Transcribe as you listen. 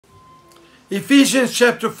Ephesians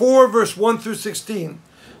chapter 4, verse 1 through 16.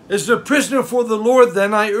 As a prisoner for the Lord,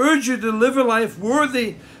 then, I urge you to live a life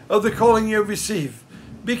worthy of the calling you have received.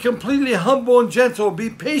 Be completely humble and gentle. Be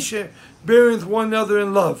patient, bearing with one another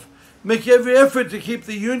in love. Make every effort to keep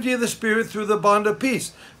the unity of the Spirit through the bond of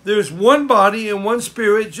peace. There is one body and one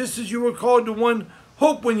Spirit, just as you were called to one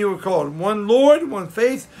hope when you were called. One Lord, one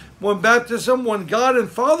faith, one baptism, one God and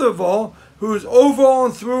Father of all, who is over all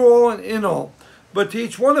and through all and in all. But to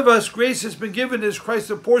each one of us, grace has been given as Christ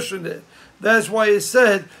apportioned it. That is why it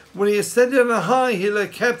said, when he ascended on high, he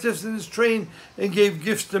led captives in his train and gave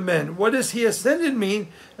gifts to men. What does he ascended mean,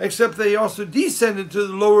 except that he also descended to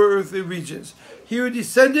the lower earthly regions? He who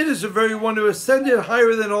descended is the very one who ascended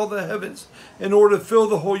higher than all the heavens in order to fill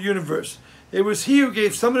the whole universe. It was he who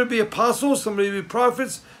gave some to be apostles, some to be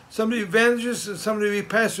prophets, some to be evangelists, and some to be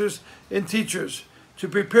pastors and teachers, to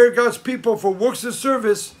prepare God's people for works of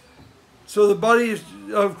service, so the body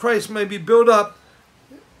of Christ may be built up.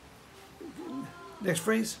 Next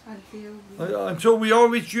phrase. Until we all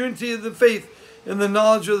reach unity of the faith in the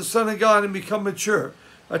knowledge of the Son of God and become mature,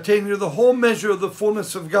 attaining to the whole measure of the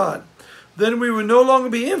fullness of God. Then we will no longer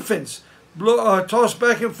be infants, tossed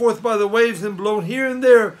back and forth by the waves and blown here and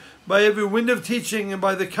there by every wind of teaching and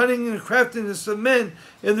by the cunning and craftiness of men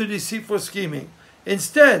in their deceitful scheming.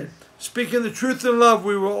 Instead, speaking the truth in love,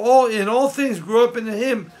 we will all in all things grow up into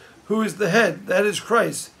him who is the head, that is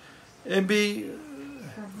Christ, and be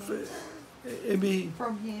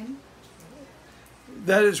from him,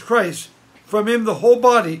 that is Christ. From him the whole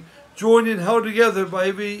body, joined and held together by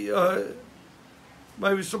every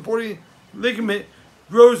supporting ligament,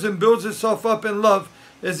 grows and builds itself up in love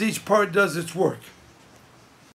as each part does its work.